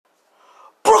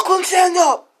Brooklyn, stand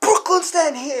up! Brooklyn,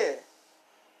 stand here!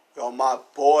 Yo, my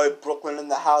boy, Brooklyn in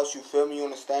the house, you feel me? You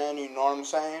understand? You know what I'm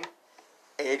saying?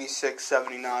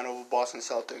 86-79 over Boston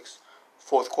Celtics.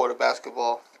 Fourth quarter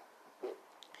basketball.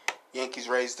 Yankees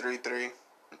raised 3-3.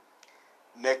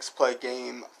 Knicks play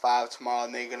game 5 tomorrow,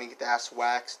 and they're going to get their ass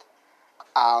waxed.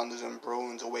 Islanders and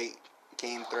Bruins await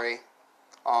game 3.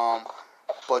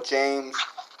 But James,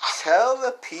 tell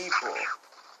the people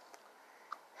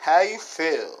how you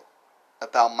feel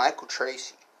about Michael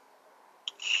Tracey.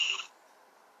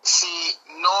 See,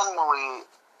 normally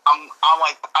I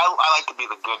like to be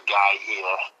the good guy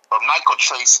here, but Michael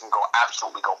Tracey can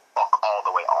absolutely go fuck all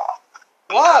the way off.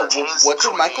 Why? What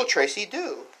did Michael Tracey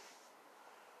do?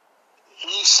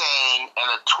 He's saying in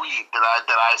a tweet that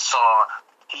I saw,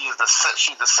 she's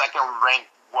the second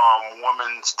ranked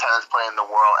women's tennis player in the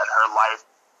world, and her life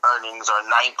earnings are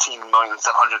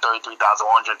 $19,733,132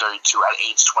 at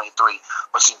age 23.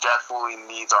 But she definitely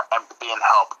needs our empathy and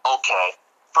help. Okay,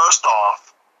 first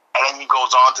off, and then he goes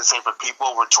on to say, for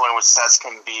people, returning with success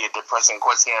can be a depressing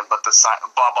question, but the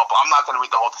blah blah blah. I'm not going to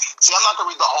read the whole. See, I'm not going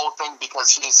to read the whole thing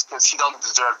because he don't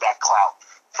deserve that clout.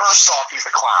 First off, he's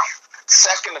a clown.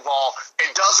 Second of all,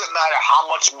 it doesn't matter how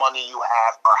much money you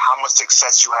have or how much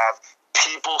success you have.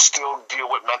 People still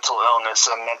deal with mental illness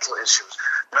and mental issues.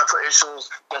 Mental issues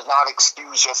does not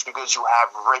excuse just because you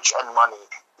have rich and money.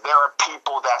 There are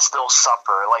people that still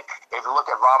suffer. Like, if you look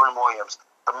at Robin Williams,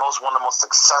 one of the most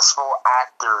successful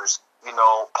actors,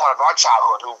 part of our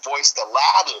childhood, who voiced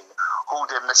Aladdin, who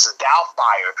did Mrs.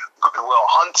 Doubtfire, Good Will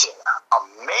Hunting,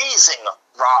 amazing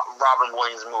Robin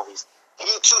Williams movies.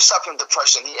 He too suffered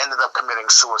depression. He ended up committing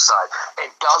suicide.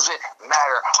 It doesn't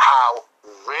matter how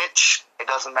rich, it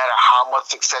doesn't matter how much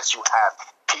success you have.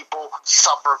 People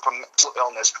suffer from mental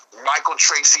illness. Michael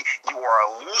Tracey, you are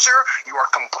a loser. You are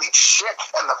complete shit.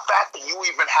 And the fact that you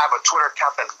even have a Twitter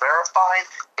account that's verified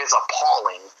is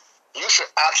appalling. You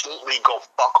should absolutely go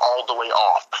fuck all the way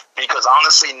off. Because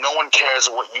honestly, no one cares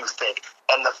what you think.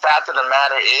 And the fact of the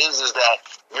matter is that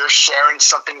you're sharing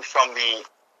something from the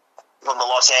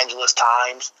Los Angeles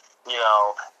Times, and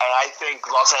I think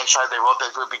Los Angeles, they wrote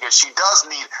that good because she does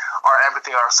need our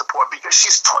empathy, our support, because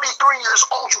she's 23 years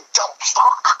old, you dumb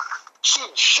fuck. She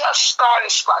just started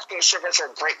scratching the surface of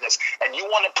her greatness, and you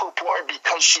want to poo-poo her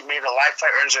because she made a lifetime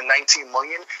earnings of $19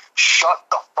 million? Shut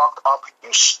the fuck up,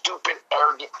 you stupid,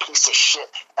 arrogant piece of shit,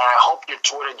 and I hope your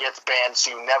Twitter gets banned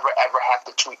so you never ever have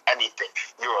to tweet anything.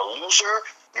 You're a loser,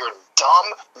 you're dumb,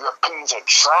 your opinions are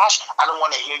trash. I don't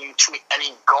want to hear you tweet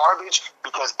any garbage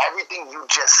because everything you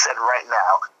just said right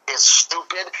now is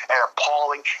stupid and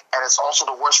appalling, and it's also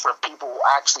the worst for people who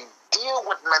actually deal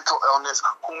with mental illness,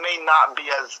 who may not be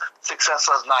as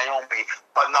successful as Naomi,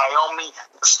 but Naomi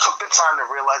took the time to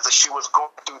realize that she was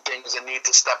going through things and needed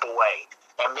to step away.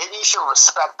 And maybe you should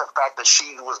respect the fact that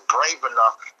she was brave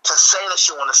enough to say that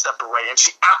she wanted to step away. And she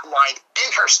outlined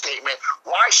in her statement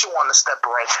why she wanted to step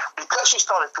away. Because she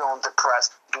started feeling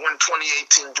depressed during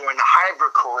 2018, during the height of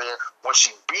her career, when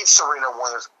she beat Serena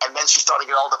Williams, and then she started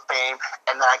to get all the fame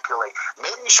and accolade.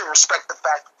 Maybe you should respect the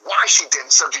fact why she didn't,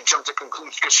 so she jumped to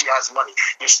conclusions because she has money.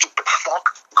 You stupid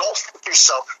fuck. Go fuck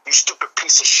yourself, you stupid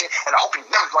piece of shit. And I hope you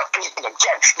never write anything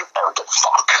again, you arrogant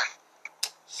fuck.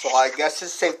 So I guess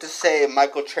it's safe to say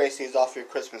Michael Tracey is off your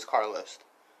Christmas card list.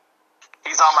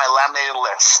 He's on my laminated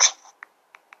list.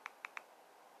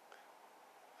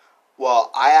 Well,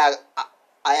 I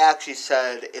actually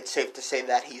said it's safe to say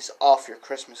that he's off your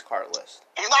Christmas card list.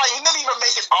 He didn't even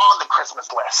make it on the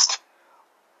Christmas list.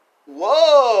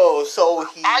 Whoa, so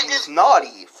he's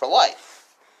naughty for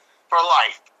life. For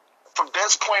life. From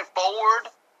this point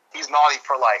forward, he's naughty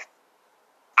for life.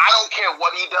 I don't care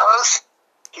what he does.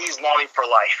 He's naughty for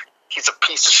life. He's a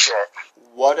piece of shit.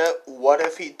 What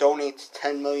if he donates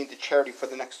 $10 million to charity for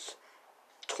the next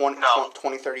 20,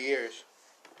 30 years?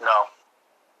 No.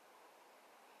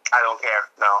 I don't care.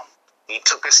 No. He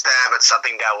took a stab at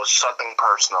something that was something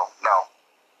personal. No.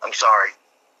 I'm sorry.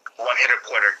 One hitter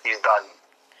quitter. He's done.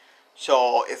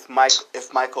 So if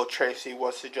Michael Tracey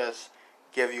was to just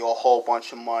give you a whole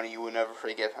bunch of money, you would never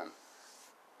forgive him?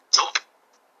 Nope.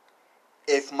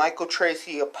 If Michael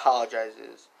Tracey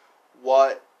apologizes,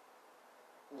 what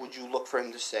would you look for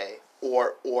him to say?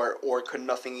 Or could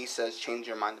nothing he says change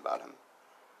your mind about him?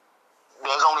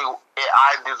 There's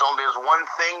one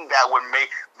thing that would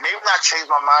maybe not change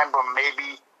my mind, but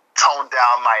maybe tone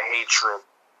down my hatred.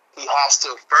 He has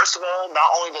to, first of all,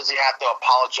 not only does he have to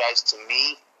apologize to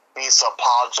me, he needs to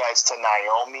apologize to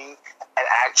Naomi and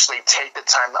actually take the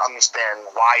time to understand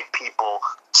why people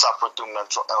suffer through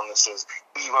mental illnesses,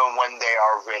 even when they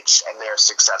are rich and they're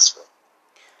successful.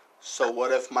 So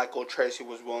what if Michael Tracey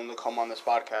was willing to come on this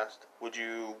podcast? Would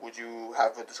you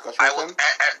have a discussion I with would. him?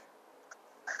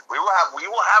 We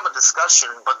will have a discussion,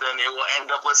 but then it will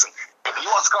end up. Listen, if he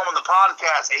wants to come on the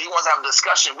podcast and he wants to have a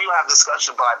discussion, we will have a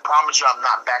discussion. But I promise you, I'm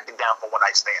not backing down for what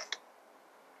I stand.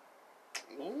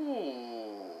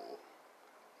 Ooh,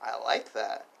 I like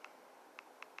that.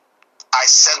 I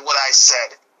said what I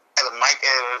said, and if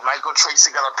Michael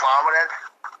Tracey got a problem with it,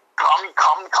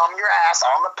 come your ass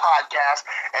on the podcast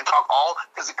and talk all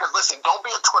because listen, don't be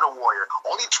a Twitter warrior.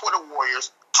 Only Twitter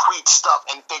warriors tweet stuff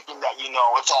and thinking that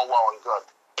it's all well and good.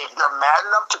 If you're mad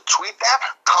enough to tweet that,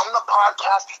 come to the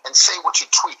podcast and say what you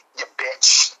tweet, you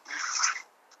bitch.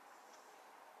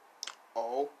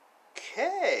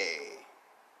 Okay.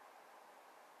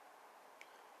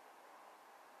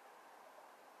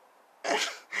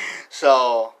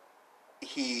 So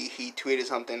he tweeted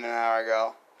something an hour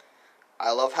ago.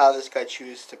 I love how this guy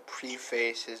chooses to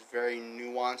preface his very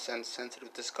nuanced and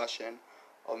sensitive discussion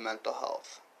of mental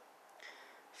health.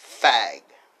 Fag.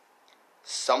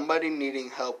 Somebody needing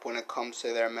help when it comes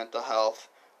to their mental health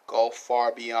go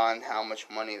far beyond how much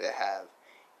money they have.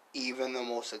 Even the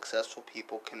most successful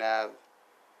people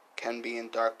can be in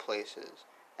dark places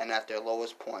and at their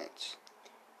lowest points.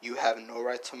 You have no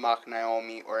right to mock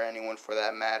Naomi or anyone for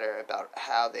that matter about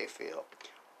how they feel.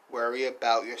 Worry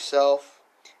about yourself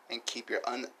and keep your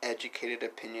uneducated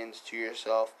opinions to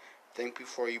yourself. Think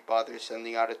before you bother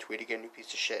sending out a tweet again, you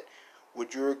piece of shit.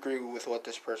 Would you agree with what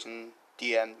this person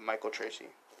DM'd Michael Tracey?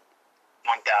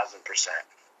 1,000%.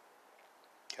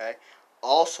 Okay.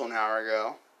 Also an hour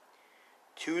ago,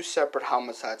 2 separate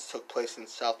homicides took place in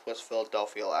Southwest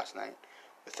Philadelphia last night,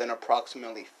 within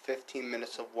approximately 15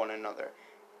 minutes of one another.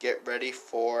 Get ready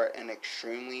for an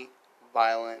extremely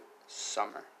violent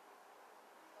summer.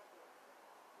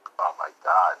 Oh my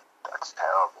God, that's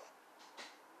terrible.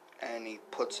 And he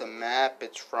puts a map.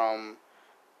 It's from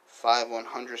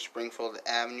 5100 Springfield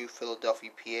Avenue,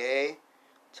 Philadelphia, PA,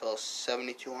 till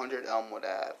 7200 Elmwood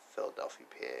Ave, Philadelphia,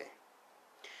 PA.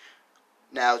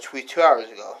 Now, tweet 2 hours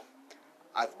ago.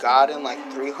 I've gotten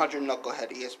like 300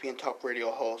 knucklehead ESPN Talk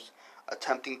Radio hosts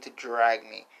attempting to drag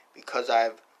me because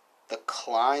I've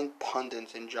declined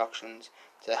pundits' injunctions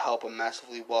to help a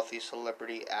massively wealthy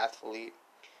celebrity athlete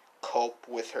cope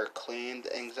with her claimed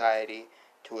anxiety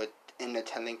in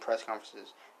attending press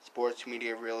conferences. Sports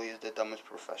media really is the dumbest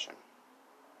profession.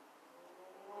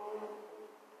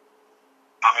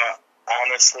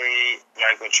 Honestly,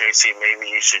 Michael Tracey, maybe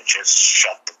you should just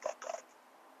shut the fuck up.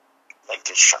 Like,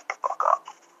 just shut the fuck up.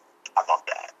 How about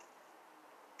that?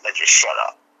 Like, just shut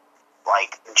up.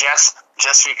 Like, just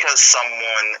because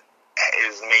someone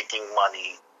is making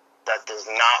money, that does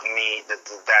not mean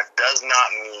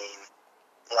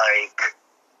like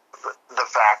the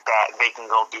fact that they can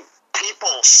go through.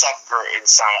 People suffer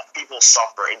inside. People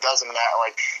suffer. It doesn't matter.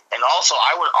 Like, and also,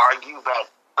 I would argue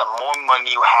that the more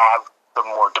money you have, the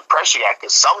more depression you have.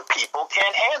 Because some people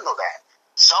can't handle that.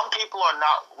 Some people are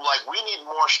not like. We need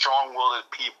more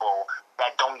strong-willed people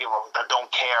that don't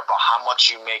care about how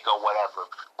much you make or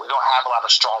whatever. We don't have a lot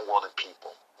of strong-willed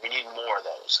people. We need more of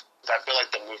those. I feel like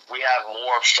if we have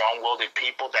more strong-willed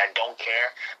people that don't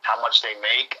care how much they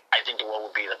make, I think the world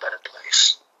would be in a better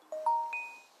place.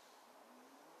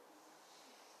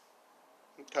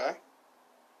 Okay.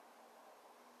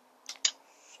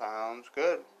 Sounds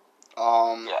good.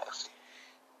 Yes.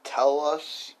 Tell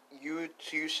us, you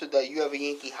said that you have a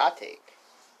Yankee hot take.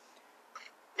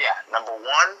 Yeah, number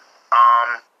one,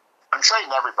 I'm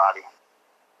trading everybody.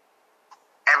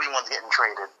 Everyone's getting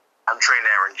traded. I'm trading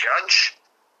Aaron Judge.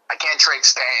 I can't trade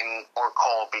Stanton or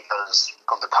Cole because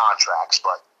of the contracts,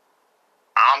 but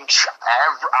I'm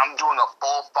doing a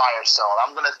full fire sale.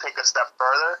 I'm going to take a step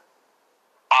further.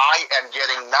 I'm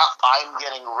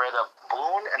getting rid of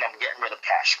Boone and I'm getting rid of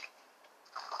Cashman.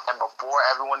 And before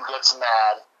everyone gets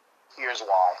mad, here's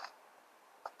why.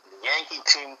 The Yankee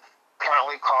team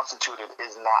currently constituted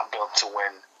is not built to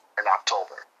win in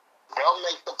October. They'll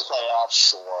make the playoffs,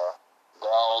 sure.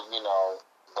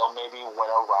 They'll maybe win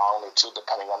a round or two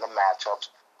depending on the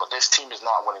matchups, but this team is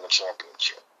not winning a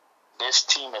championship. This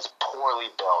team is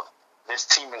poorly built. This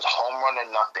team is home run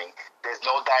or nothing. There's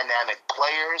no dynamic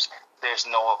players. There's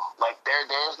no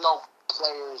there's no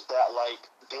players that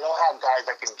they don't have guys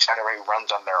that can generate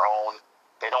runs on their own.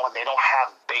 They don't have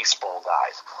baseball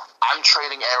guys. I'm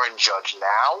trading Aaron Judge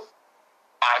now.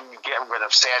 I'm getting rid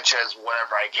of Sanchez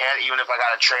whenever I can, even if I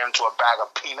gotta trade him to a bag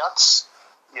of peanuts.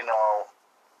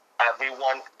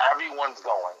 Everyone's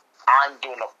going. I'm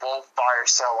doing a full fire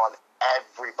sale on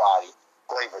everybody.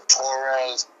 Gleyber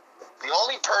Torres. The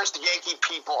only person, the Yankee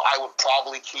people, I would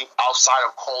probably keep outside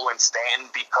of Cole and Stanton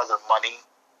because of money.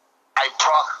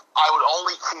 I would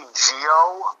only keep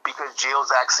Gio because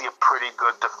Gio's actually a pretty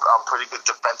good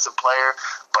defensive player,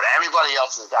 but everybody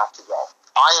else has got to go.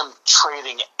 I am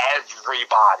trading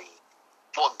everybody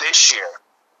for this year,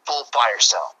 full fire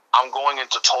sale. I'm going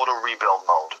into total rebuild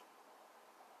mode.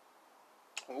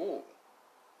 Ooh.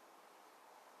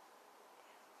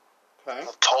 Okay.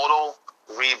 Total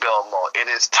rebuild mode. It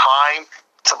is time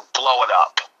to blow it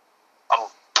up. I'm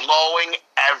blowing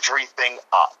everything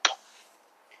up.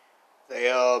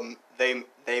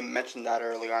 They mentioned that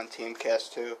earlier on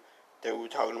Teamcast too. They were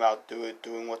talking about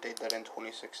doing what they did in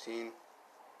 2016.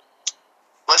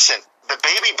 Listen, the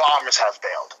baby bombers have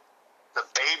failed. The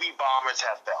baby bombers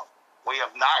have failed. We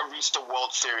have not reached the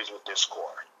World Series with this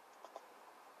core.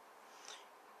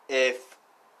 If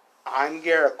I'm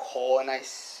Garrett Cole and I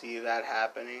see that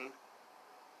happening,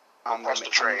 I'm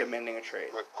demanding a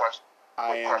trade.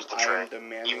 I am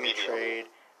demanding a trade.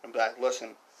 I'm like,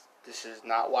 listen, this is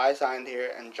not why I signed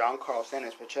here. And John Carlson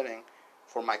is pitch hitting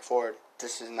for Mike Ford.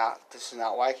 This is not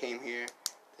why I came here.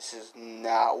 This is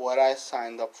not what I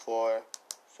signed up for.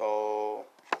 So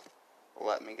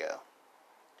let me go.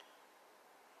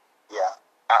 Yeah,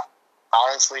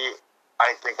 honestly,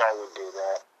 I think I would do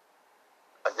that.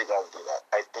 I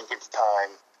think it's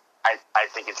time. I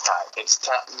think it's time. It's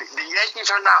time. The Yankees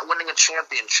are not winning a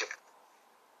championship.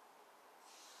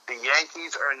 The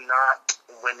Yankees are not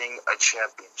winning a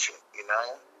championship, you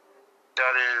know?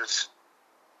 That is,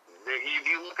 if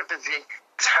you look at the Yankees,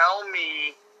 tell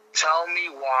me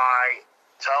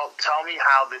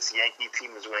how this Yankee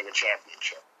team is winning a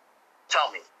championship. Tell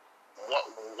me.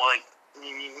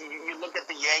 You look at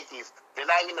the Yankees, they're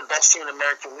not even the best team in the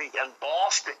American League. And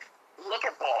Boston, look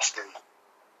at Boston.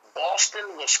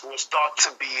 Boston was thought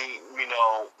to be,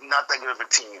 not that good of a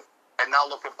team. And now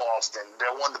look at Boston.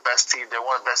 They're one of the best teams. They're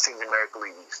one of the best teams in the American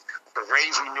League East. The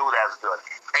Rays, we knew that was good.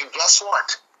 And guess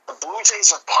what? The Blue Jays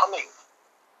are coming.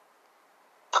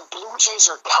 The Blue Jays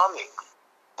are coming.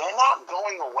 They're not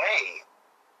going away.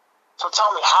 So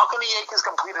tell me, how can the Yankees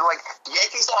complete it? Like, the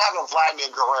Yankees don't have a Vladimir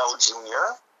Guerrero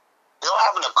Jr. They don't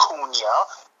have an Acuna.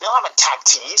 They don't have a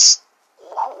Tatis.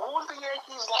 Who is the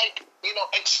Yankees,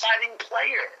 exciting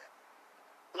player?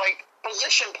 Like,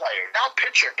 position player, not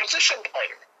pitcher, position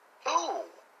player. Who?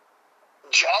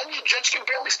 Judge? Judge can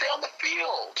barely stay on the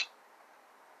field.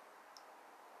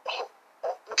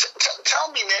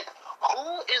 Tell me, Nick,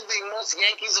 who is the most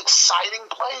Yankees exciting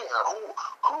player?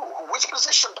 Who? Which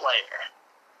position player?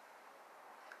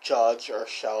 Judge or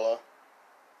Shella.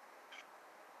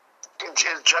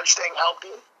 Is Judge staying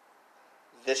healthy?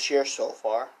 This year so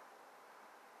far.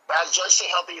 Has Judge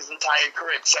stayed healthy his entire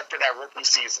career except for that rookie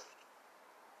season?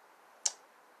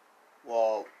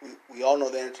 Well, we all know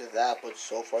the answer to that, but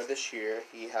so far this year,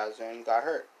 he hasn't got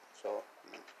hurt. So.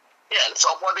 Yeah, and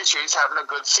so far this year, he's having a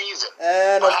good season.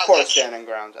 And of course, standing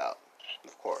grounds out.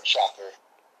 Of course. Shocker.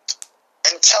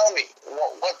 And tell me,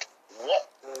 what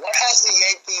has the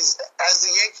Yankees? Has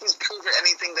the Yankees proven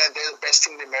anything that they're the best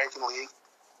team in the American League?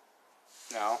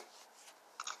 No.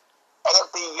 And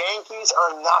if the Yankees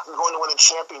are not going to win a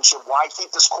championship, why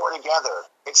keep this core together?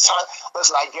 It's time.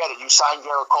 Listen, I get it. You signed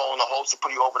Garrett Cole in the hopes to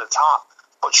put you over the top,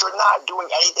 but you're not doing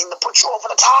anything to put you over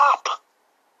the top.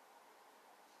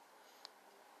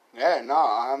 Yeah, no,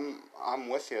 I'm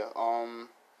with you.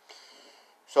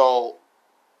 So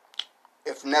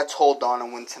if Nets hold on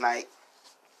and win tonight,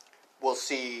 we'll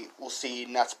see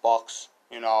Nets Bucks.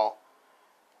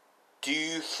 Do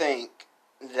you think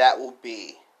that will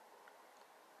be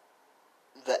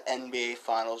the NBA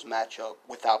Finals matchup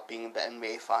without being the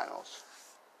NBA Finals?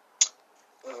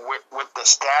 With the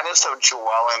status of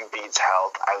Joel Embiid's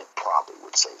health, I probably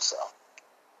would say so.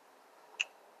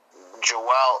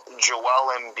 Joel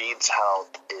Embiid's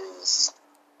health is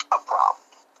a problem.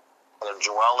 And if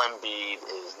Joel Embiid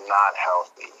is not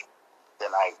healthy,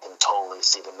 then I can totally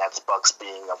see the Nets Bucks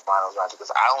being a finals match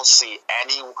because I don't see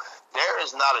there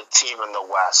is not a team in the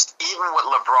West, even with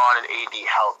LeBron and AD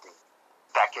healthy,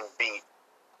 that can beat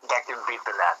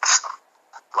the Nets.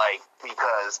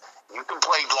 Because you can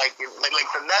play like the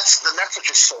Nets are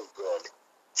just so good.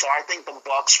 So I think the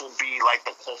Bucks will be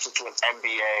the closest to an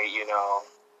NBA,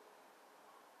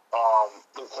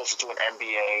 the closest to an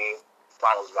NBA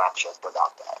finals matchup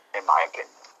without that, in my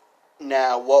opinion.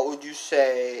 Now, what would you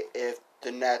say if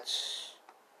the Nets,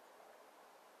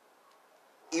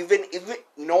 even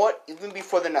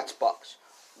before the Nets Bucks,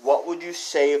 what would you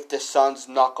say if the Suns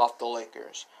knock off the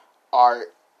Lakers? Are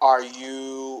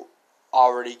you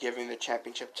already giving the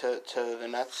championship to the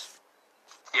Nets?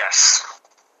 Yes.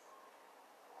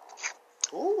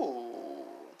 Ooh.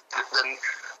 Then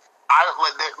I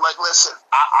listen.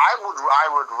 I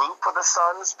would root for the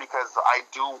Suns because I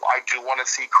do want to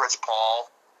see Chris Paul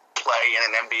play in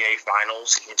an NBA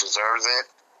Finals. He deserves it.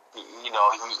 He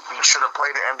should have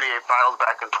played the NBA Finals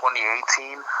back in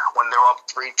 2018 when they were up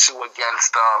 3-2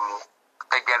 against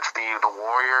the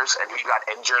Warriors, and he got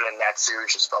injured, and that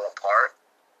series just fell apart.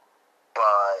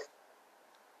 But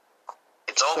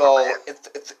it's over. So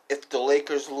if the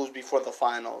Lakers lose before the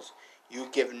finals, you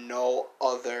give no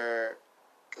other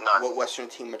Western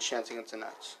team a chance against the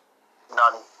Nets.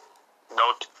 None.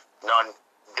 None.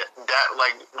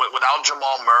 Without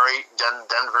Jamal Murray,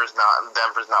 Denver's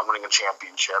not winning a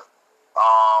championship.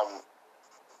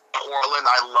 Portland,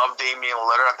 I love Damian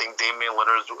Lillard. I think Damian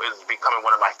Lillard is becoming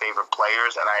one of my favorite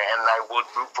players, and I would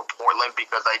root for Portland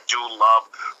because I do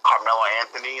love Carmelo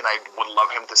Anthony, and I would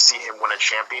love him to see him win a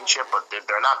championship. But they're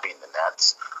not beating the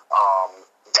Nets.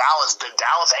 Dallas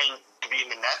ain't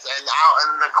beating the Nets, and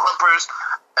the Clippers,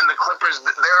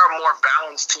 they're a more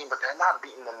balanced team, but they're not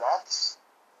beating the Nets.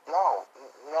 No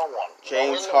one.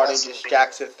 James Harden just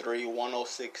jacks a 3,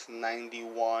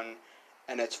 106-91.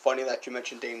 And it's funny that you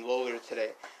mentioned Dame Lillard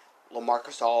today.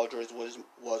 LaMarcus Aldridge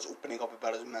was opening up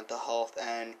about his mental health,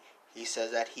 and he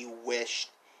says that he wished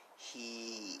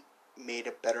he made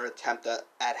a better attempt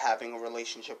at having a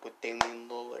relationship with Damian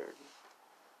Lillard.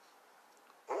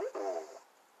 Ooh.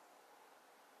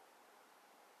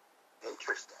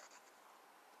 Interesting.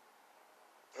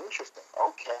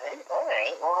 Okay. All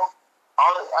right. Well,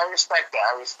 I respect that.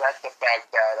 I respect the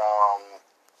fact that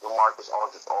LaMarcus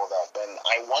Aldridge all that. And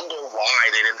I wonder why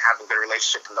they didn't have a good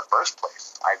relationship in the first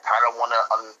place. I kind of want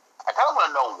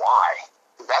to know why.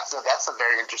 That's a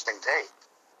very interesting take.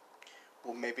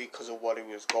 Well, maybe because of what he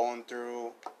was going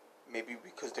through. Maybe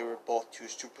because they were both two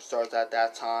superstars at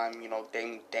that time.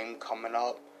 Dame coming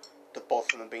up, the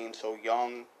both of them being so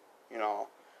young.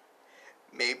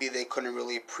 Maybe they couldn't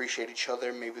really appreciate each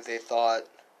other. Maybe they thought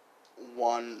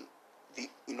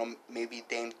maybe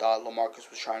Dame thought LaMarcus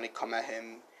was trying to come at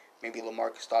him. Maybe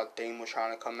LaMarcus thought Dame was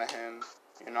trying to come at him.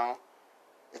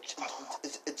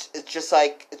 It's just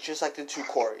like the two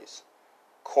Coreys,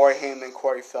 Corey Haim and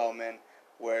Corey Feldman,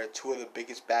 were two of the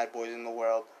biggest bad boys in the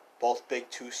world. Both big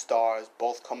 2 stars,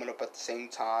 both coming up at the same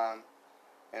time.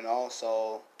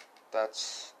 So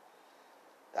that's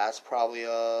probably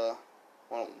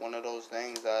one of those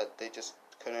things that they just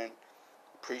couldn't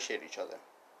appreciate each other.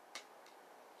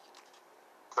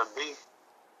 Could be.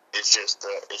 It's just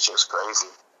crazy.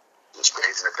 It's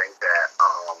crazy to think that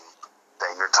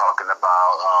you're talking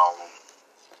about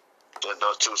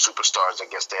those two superstars. I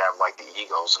guess they have like the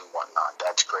egos and whatnot.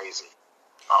 That's crazy.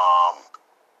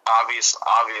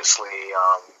 Obviously,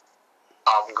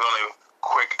 I'm gonna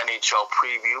quick NHL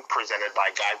preview presented by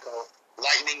Geico.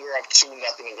 Lightning are up 2-0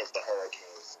 against the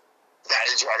Hurricanes. That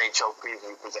is your NHL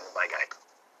preview presented by Geico.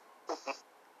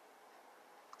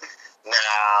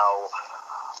 Now,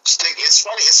 it's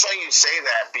funny you say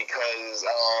that because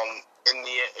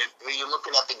you're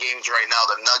looking at the games right now,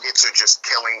 the Nuggets are just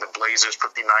killing the Blazers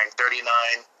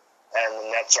 59-39, and the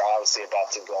Nets are obviously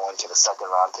about to go into the second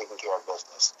round taking care of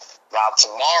business. Now,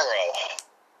 tomorrow,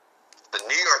 the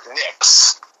New York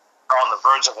Knicks are on the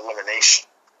verge of elimination.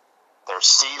 Their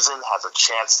season has a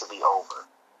chance to be over.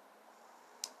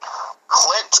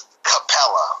 Clint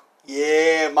Capella.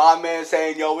 Yeah, my man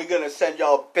saying, yo, we gonna send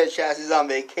y'all bitch asses on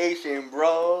vacation,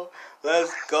 bro.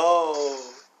 Let's go.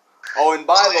 Oh, and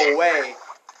by the way,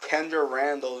 Kendra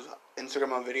Randall's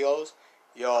Instagram videos,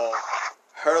 yo,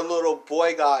 her little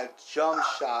boy got jump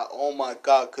shot. Oh my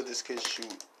God, could this kid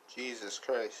shoot? Jesus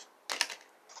Christ.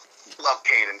 Love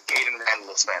Caden. Caden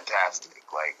Randall is fantastic.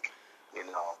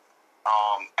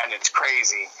 And it's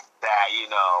crazy that,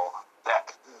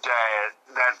 that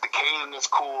the Caden is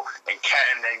cool and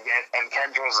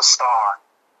Kendra is a star,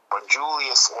 but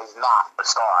Julius is not a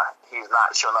star. He's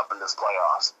not showing up in this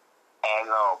playoffs. And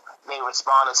they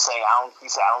responded saying, he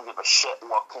said, I don't give a shit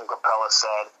what Clint Capella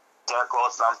said. Derrick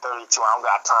Rose, I'm 32. I don't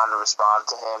got time to respond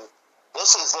to him.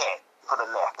 This is it for the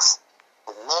Knicks.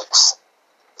 The Knicks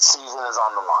season is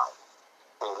on the line.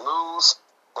 They lose,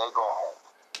 they go home.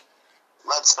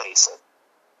 Let's face it.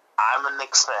 I'm a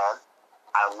Knicks fan.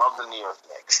 I love the New York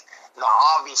Knicks. Now,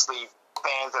 obviously,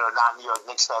 fans that are not New York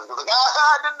Knicks fans go like,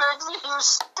 the Knicks, you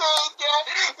stink,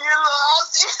 you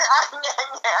lost.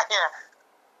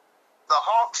 The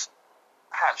Hawks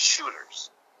have shooters.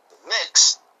 The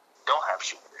Knicks don't have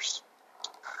shooters.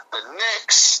 The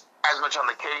Knicks, as much on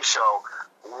the K show,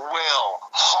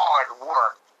 hard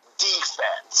work,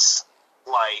 defense.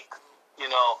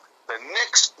 The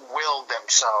Knicks willed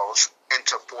themselves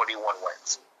into 41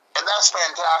 wins. And that's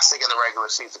fantastic in the regular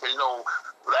season. Because,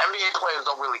 the NBA players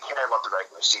don't really care about the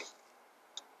regular season.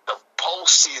 The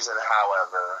postseason,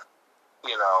 however,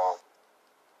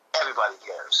 everybody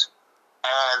cares.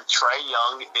 And Trae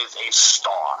Young is a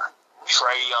star.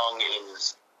 Trae Young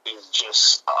is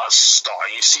just a star.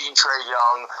 You see Trae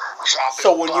Young dropping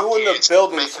So when buckets, you in the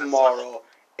building tomorrow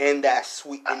in that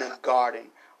suite in the garden,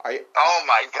 are you? Oh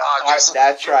my God! All right,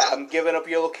 that's right. I'm giving up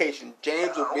your location.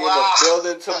 James will be in the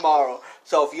building tomorrow.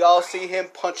 So if y'all see him,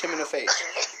 punch him in the face.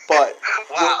 But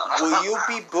will you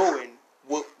be booing?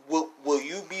 Will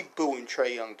you be booing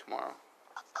Trae Young tomorrow?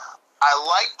 I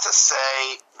like to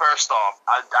say, first off,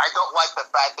 I don't like the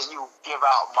fact that you give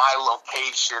out my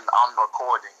location on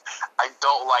recording. I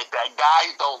don't like that.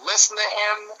 Guys, don't listen to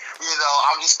him.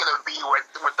 I'm just going to be with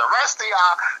the rest of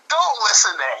y'all. Don't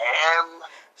listen to him.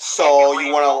 So you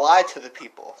want to lie to the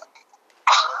people?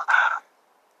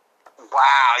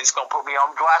 Wow, he's going to put me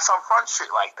on glass on Front Street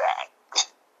like that.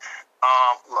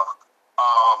 Look,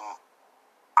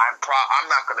 I'm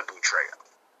not going to boo Trae Young.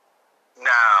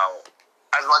 Now,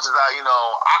 as much as I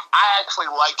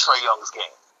actually like Trae Young's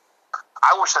game.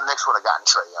 I wish the Knicks would have gotten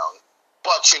Trae Young.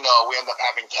 But, we end up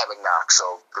having Kevin Knox,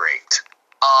 so great.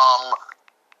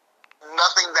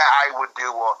 Nothing that I would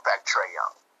do will affect Trae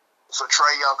Young. So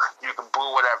Trae Young, you can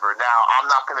boo whatever. Now,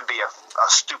 I'm not going to be a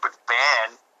stupid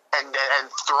fan and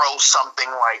throw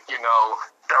something like,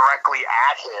 directly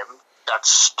at him. That's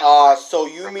stupid.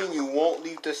 So you mean you won't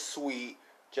leave the suite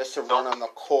just to run on the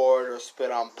court or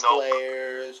spit on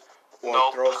players?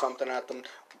 Or throw something at them.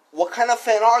 What kind of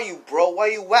fan are you, bro? Why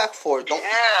are you whack for it? Don't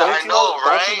you know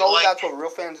that's what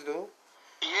real fans do?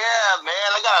 Yeah, man.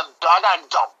 I gotta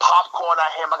dump popcorn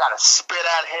at him. I gotta spit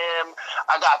at him.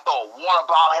 I gotta throw a water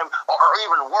bottle at him. Or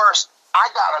even worse, I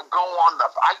gotta go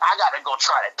I gotta go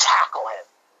try to tackle him.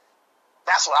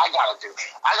 That's what I gotta do.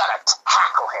 I gotta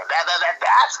tackle him.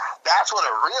 That's what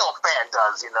a real fan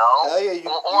does, Hell yeah,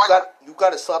 you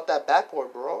gotta slap that backboard,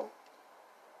 bro.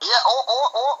 Yeah,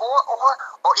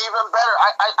 or even better,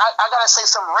 I gotta say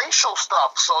some racial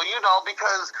stuff. So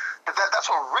because that's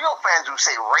what real fans do,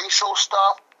 say racial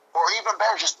stuff, or even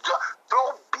better, just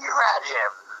throw beer at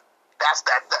him.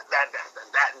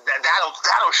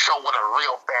 That'll show what a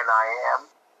real fan I am.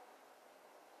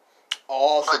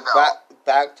 Also,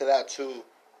 back to that too.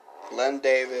 Glenn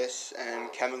Davis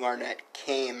and Kevin Garnett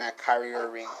came at Kyrie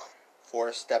Irving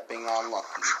for stepping on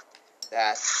Lucky.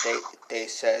 That they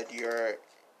said you're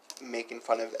making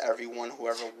fun of everyone who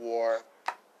ever wore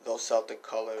those Celtic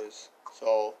colors.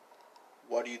 So,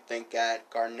 what do you think at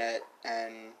Garnett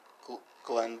and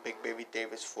Glenn Big Baby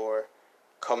Davis for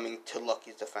coming to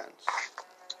Lucky's defense?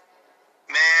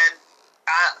 Man,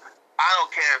 I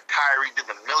don't care if Kyrie did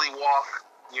the Millie Walk,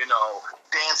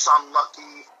 dance on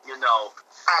Lucky,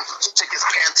 take his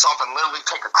pants off and literally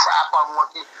take a crap on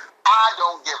Lucky. I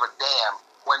don't give a damn.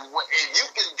 When if you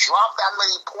can drop that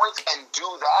many points and do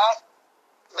that,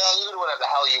 man, you can do whatever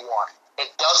the hell you want. It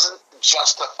doesn't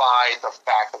justify the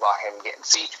fact about him getting...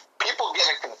 See, people get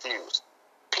it confused.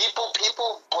 People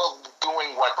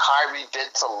doing what Kyrie did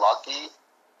to Lucky,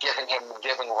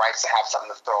 giving rights to have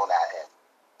something thrown at him.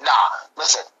 Nah,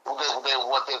 listen, what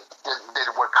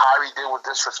Kyrie did was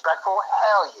disrespectful?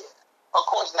 Hell yeah. Of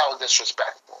course that was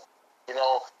disrespectful.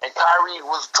 And Kyrie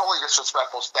was totally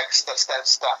disrespectful,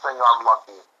 stepping on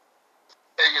Lucky.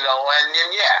 And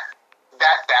yeah,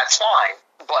 that's fine.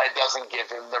 But it doesn't give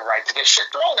him the right to get shit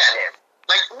thrown at him.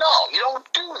 Like, no, you don't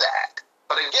do that.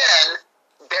 But again,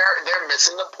 they're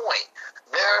missing the point.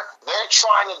 They're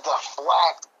trying to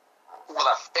deflect what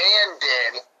a fan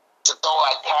did to throw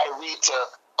at Kyrie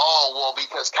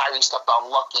because Kyrie stepped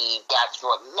on Lucky, that's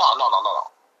what... No.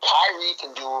 Kyrie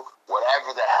can do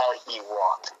whatever the hell he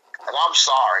wants. And I'm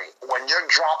sorry, when you're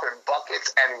dropping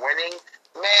buckets and winning...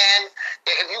 Man,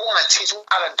 if you want to teach me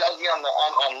how to Dougie on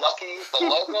Lucky, the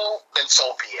logo, then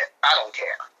so be it. I don't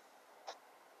care.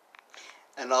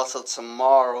 And also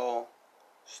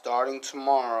starting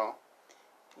tomorrow,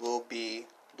 will be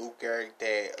Lou Gehrig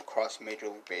Day across Major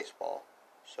League Baseball.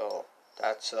 So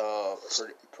that's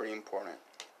pretty important.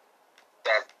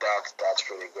 That's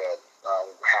pretty good.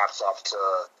 Hats off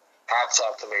to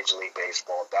Major League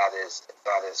Baseball. That is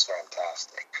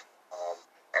fantastic.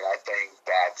 And I think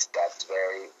that's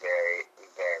very, very,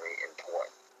 very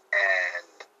important.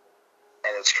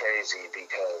 And it's crazy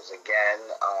because again,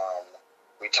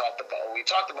 we talked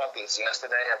about this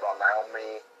yesterday about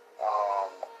Naomi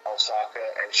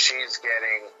Osaka, and she's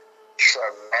getting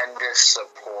tremendous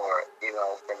support,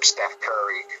 from Steph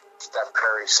Curry. Steph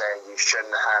Curry saying you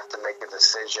shouldn't have to make a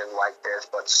decision like this,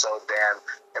 but so damn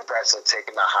impressive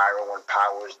taking the higher when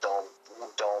powers don't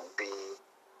be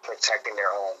protecting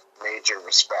their own. Major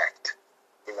respect.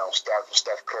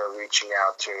 Steph Curry reaching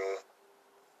out to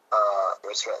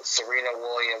Serena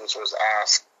Williams was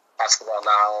asked asked about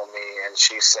Naomi, and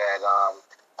she said,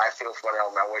 I feel for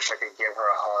Naomi. I wish I could give her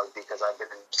a hug because I've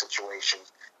been in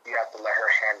situations. You have to let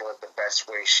her handle it the best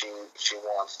way she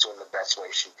wants to, in the best way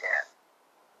she can.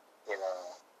 You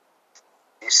know,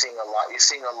 you're seeing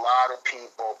a lot of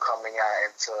people coming out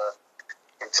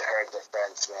into her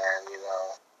defense, man. You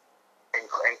know,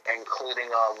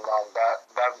 including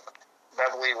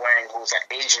Beverly Wang, who's an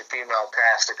Asian female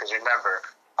pastor. Because remember,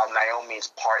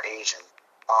 Naomi's part Asian.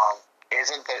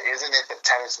 Isn't it the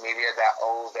tennis media that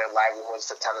owes their livelihoods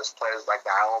to tennis players like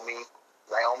Naomi?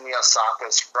 Naomi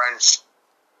Osaka's French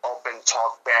Open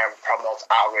talk ban promotes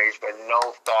outrage, but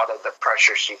no thought of the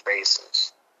pressure she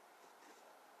faces.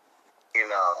 You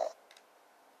know.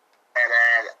 And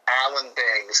then Alan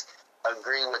Biggs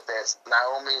agree with this.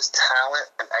 Naomi's talent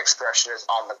and expression is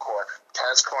on the court.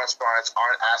 Tennis correspondents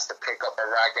aren't asked to pick up a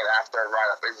racket after a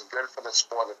write-up. It's good for the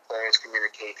sport if players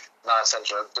communicate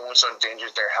non-essential. If doing so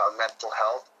endangers their mental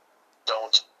health,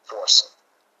 don't force it.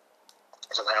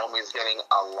 So Naomi's getting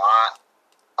a lot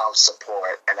of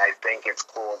support, and I think it's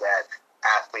cool that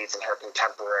athletes and her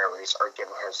contemporaries are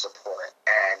giving her support.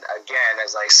 And again,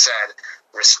 as I said,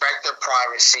 respect their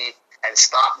privacy and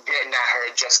stop getting at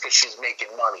her just because she's making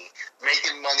money.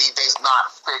 Making money does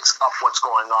not fix up what's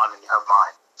going on in her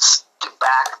mind. Get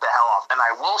back the hell off. And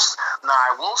I will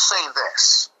say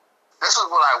this. This is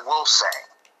what I will say.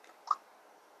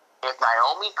 When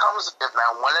Naomi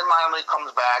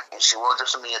comes back, and she will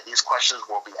just me, these questions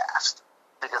will be asked.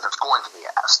 Because it's going to be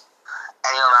asked.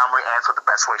 And Naomi will answer the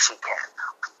best way she can.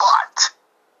 But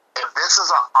if this is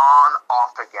an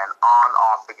on-off again,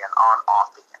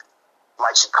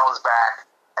 like she comes back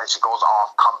and she goes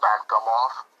off, come back, come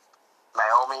off,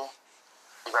 Naomi,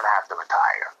 you're going to have to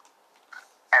retire.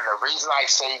 And the reason I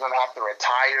say you're going to have to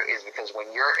retire is because when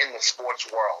you're in the sports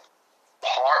world,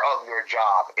 part of your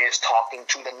job is talking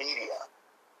to the media.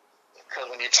 Because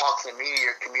when you talk to the media,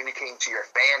 you're communicating to your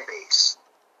fan base.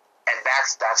 And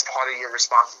that's part of your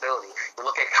responsibility. You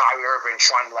look at Kyrie Irving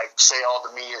trying to say all the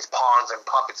media's pawns and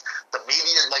puppets. The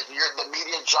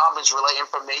media job is relay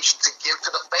information to give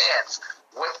to the fans.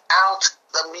 Without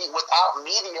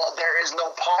media, there is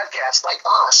no podcast like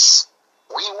us.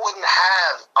 We wouldn't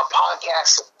have a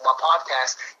podcast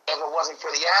if it wasn't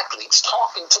for the athletes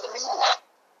talking to the media.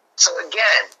 So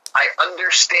again, I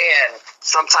understand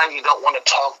sometimes you don't want to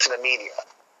talk to the media,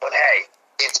 but hey,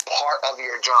 it's part of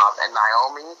your job. And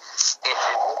Naomi, if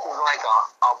it looks like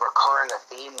a recurring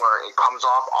theme where it comes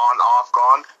off, on, off,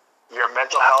 gone, your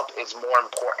mental health is more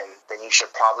important. Then you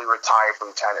should probably retire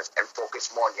from tennis and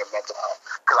focus more on your mental health.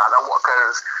 Because I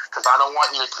don't want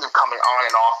you to keep coming on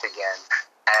and off again,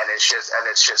 and it's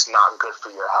just not good for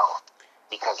your health.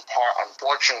 Because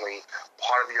unfortunately,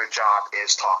 part of your job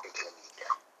is talking to the media.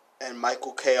 And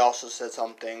Michael K. also said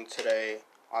something today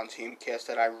on Teamcast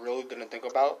that I really didn't think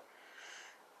about.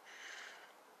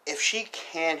 If she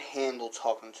can't handle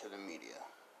talking to the media,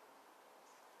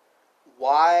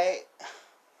 why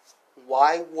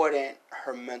wouldn't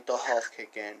her mental health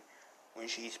kick in when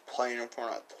she's playing in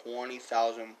front of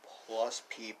 20,000 plus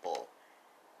people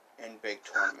in big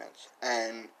tournaments?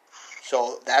 And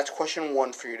so that's question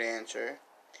one for you to answer.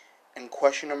 And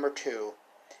question number two,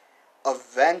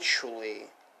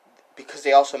 eventually, because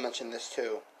they also mentioned this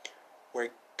too, we're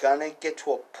gonna get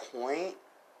to a point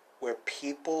where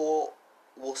people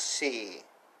will see,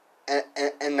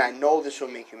 and I know this will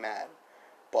make you mad,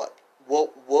 but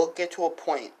we'll get to a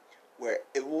point where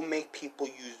it will make people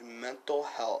use mental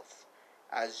health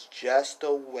as just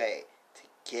a way to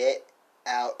get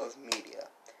out of media.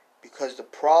 Because the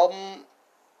problem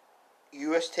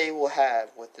USA will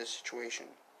have with this situation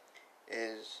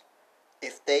is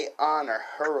if they honor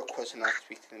her request not to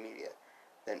speak to the media,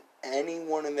 then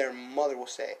anyone and their mother will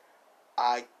say,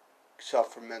 I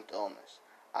suffer mental illness.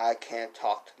 I can't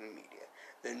talk to the media.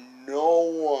 Then no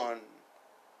one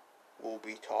will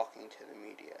be talking to the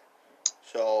media.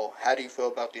 So, how do you feel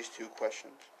about these two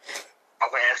questions? I'm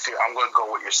going to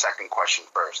go with your second question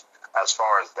first. As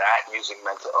far as that, using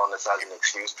mental illness as an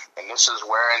excuse, and this is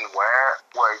where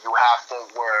you have to,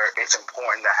 where it's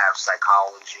important to have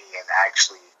psychology and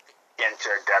actually get into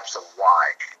the depths of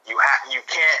why. You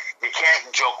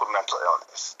can't joke with mental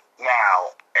illness.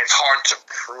 Now, it's hard to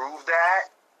prove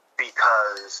that,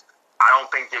 because I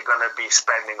don't think you're going to be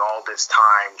spending all this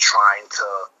time trying to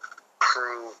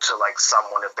prove to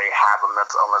someone if they have a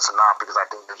mental illness or not, because I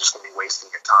think they're just going to be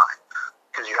wasting your time,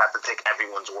 because you have to take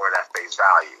everyone's word at face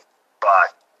value.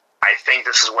 But I think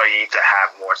this is where you need to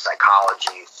have more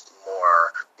psychology,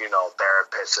 more,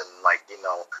 therapists, and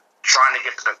trying to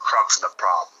get to the crux of the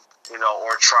problem,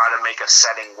 or try to make a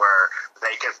setting where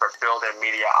they can fulfill their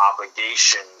media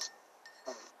obligations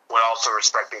with also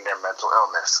respecting their mental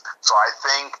illness. So I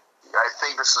think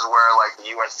this is where like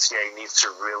the USTA needs to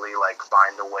really like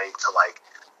find a way to like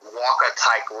walk a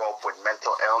tightrope with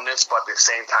mental illness, but at the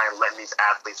same time let these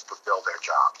athletes fulfill their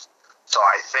jobs. So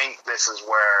I think this is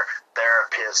where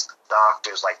therapists,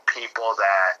 doctors, like people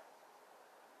that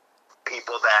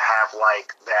have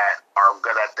like that are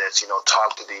good at this,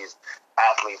 talk to these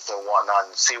athletes and whatnot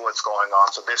and see what's going on.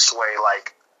 So this way,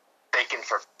 like, they can they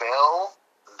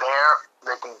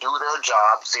can do their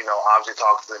jobs, obviously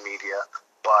talk to the media,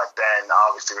 but then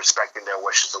obviously respecting their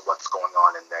wishes of what's going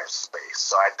on in their space.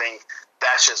 So I think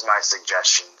that's just my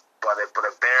suggestion. But if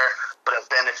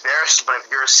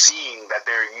you're seeing that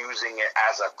they're using it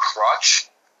as a crutch,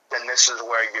 then this is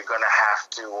where you're gonna have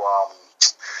to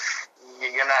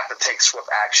take swift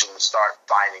action and start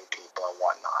finding people and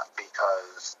whatnot,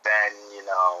 because then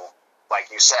like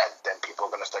you said, then people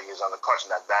are gonna start using the crutch,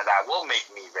 and that will make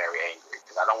me very angry,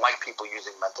 because I don't like people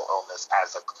using mental illness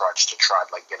as a crutch to try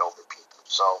to like get over people.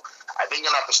 So I think you're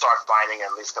gonna have to start finding,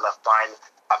 at least gonna find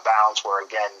a balance where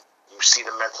again you see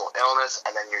the mental illness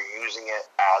and then you're using it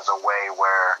as a way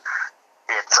where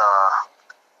it's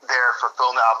they're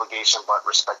fulfilling the obligation but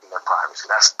respecting their privacy.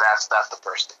 That's the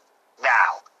first thing.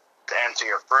 Now, to answer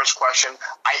your first question,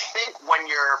 I think when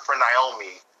you're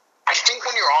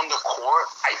on the court,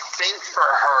 I think for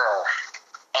her,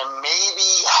 and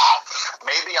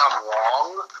maybe I'm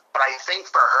wrong, but I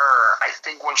think for her, I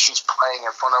think when she's playing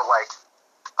in front of like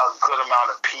a good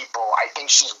amount of people, I think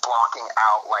she's blocking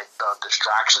out like the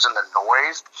distractions and the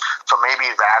noise. So maybe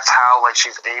that's how like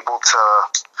she's able to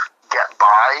get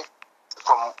by.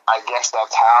 I guess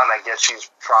that's how, and I guess she's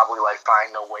probably like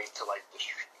finding a way to like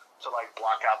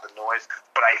block out the noise.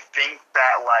 But I think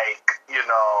that like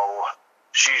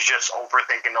she's just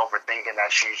overthinking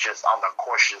that she's just on the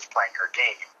court, she's just playing her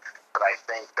game. But I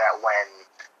think that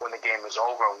when the game is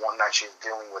over and one night she's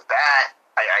dealing with that,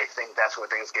 I think that's where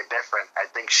things get different. I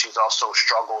think she's also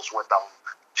struggles with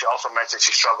she also mentioned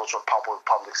she struggles with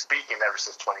public speaking ever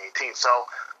since 2018. So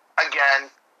again,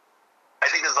 I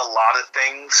think there's a lot of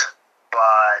things,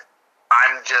 but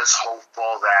I'm just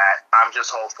hopeful that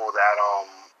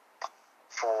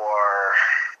for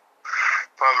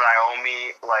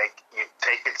Naomi, like, you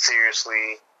take it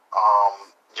seriously.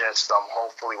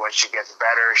 Hopefully when she gets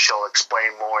better, she'll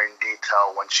explain more in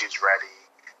detail when she's ready,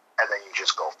 and then you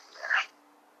just go from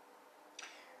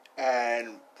there.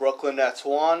 And Brooklyn Nets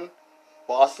won.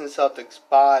 Boston Celtics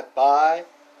bye.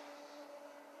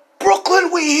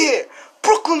 Brooklyn, we here!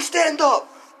 Brooklyn, stand up!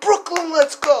 Brooklyn,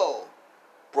 let's go!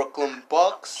 Brooklyn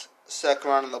Bucks, second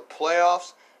round of the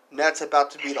playoffs. Nets about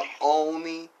to be the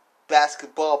only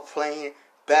basketball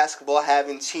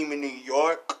having team in New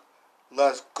York.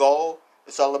 Let's go.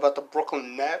 It's all about the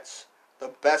Brooklyn Nets, the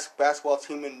best basketball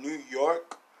team in New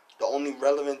York, the only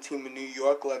relevant team in New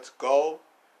York. Let's go.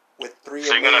 With three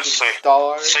amazing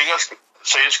stars. So you're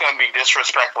just going to be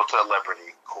disrespectful to the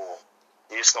Liberty. Cool.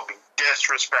 You're just going to be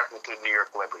disrespectful to the New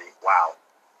York Liberty. Wow.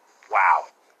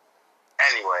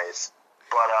 Anyways,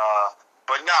 but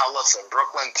no, listen,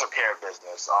 Brooklyn took care of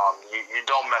business. You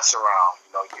don't mess around.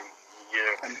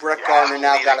 And Brett Gardner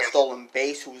now got a stolen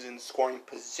base, who's in scoring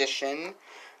position,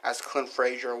 as Clint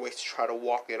Frazier waits to try to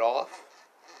walk it off.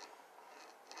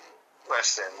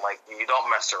 Listen, like, you don't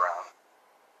mess around.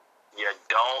 You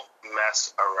don't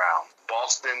mess around.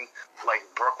 Boston, like,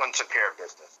 Brooklyn took care of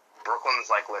business. Brooklyn's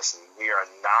like, listen, we are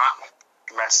not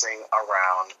messing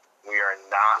around. We are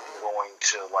not going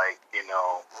to,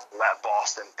 let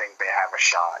Boston think they have a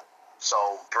shot.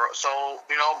 So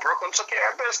Brooklyn took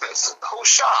care of business. Who's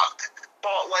shocked?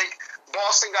 But,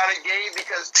 Boston got a game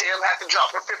because Tim had to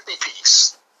drop a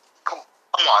 50-piece. Come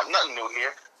on, nothing new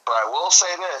here. But I will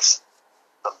say this.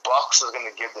 The Bucks is going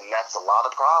to give the Nets a lot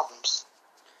of problems.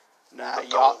 Nah,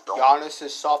 Giannis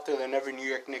is softer than every New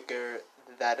York Knicker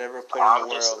that ever played in the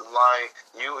world.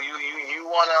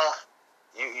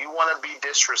 You wanna be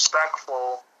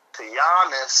disrespectful to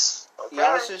Giannis. Okay?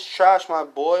 Giannis is trash, my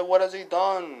boy. What has he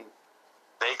done?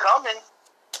 They coming.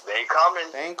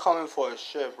 They ain't coming for his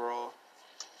shit, bro.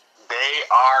 They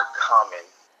are coming.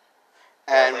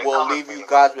 And we'll leave you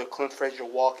guys with Clint Frazier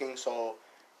walking, so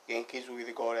Yankees will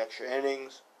either go to extra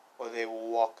innings or they will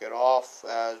walk it off,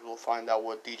 as we'll find out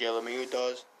what DJ LeMahieu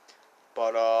does.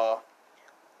 But,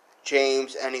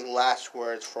 James, any last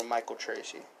words from Michael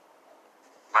Tracey?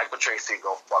 Michael Tracey,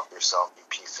 go fuck yourself, you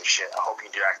piece of shit. I hope you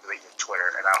deactivate your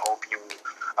Twitter, and I hope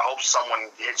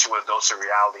someone hits you with a dose of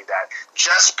reality that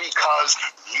just because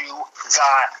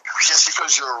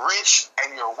you're rich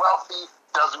and you're wealthy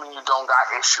doesn't mean you don't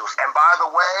got issues. And by the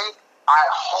way, I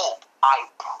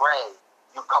pray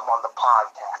you come on the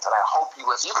podcast. And I hope you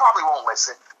listen. You probably won't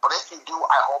listen, but if you do,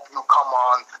 I hope you come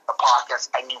on the podcast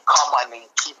and you come on and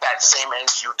you keep that same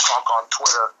energy you talk on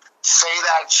Twitter. Say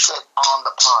that shit on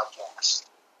the podcast.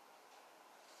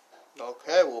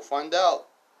 Okay, we'll find out.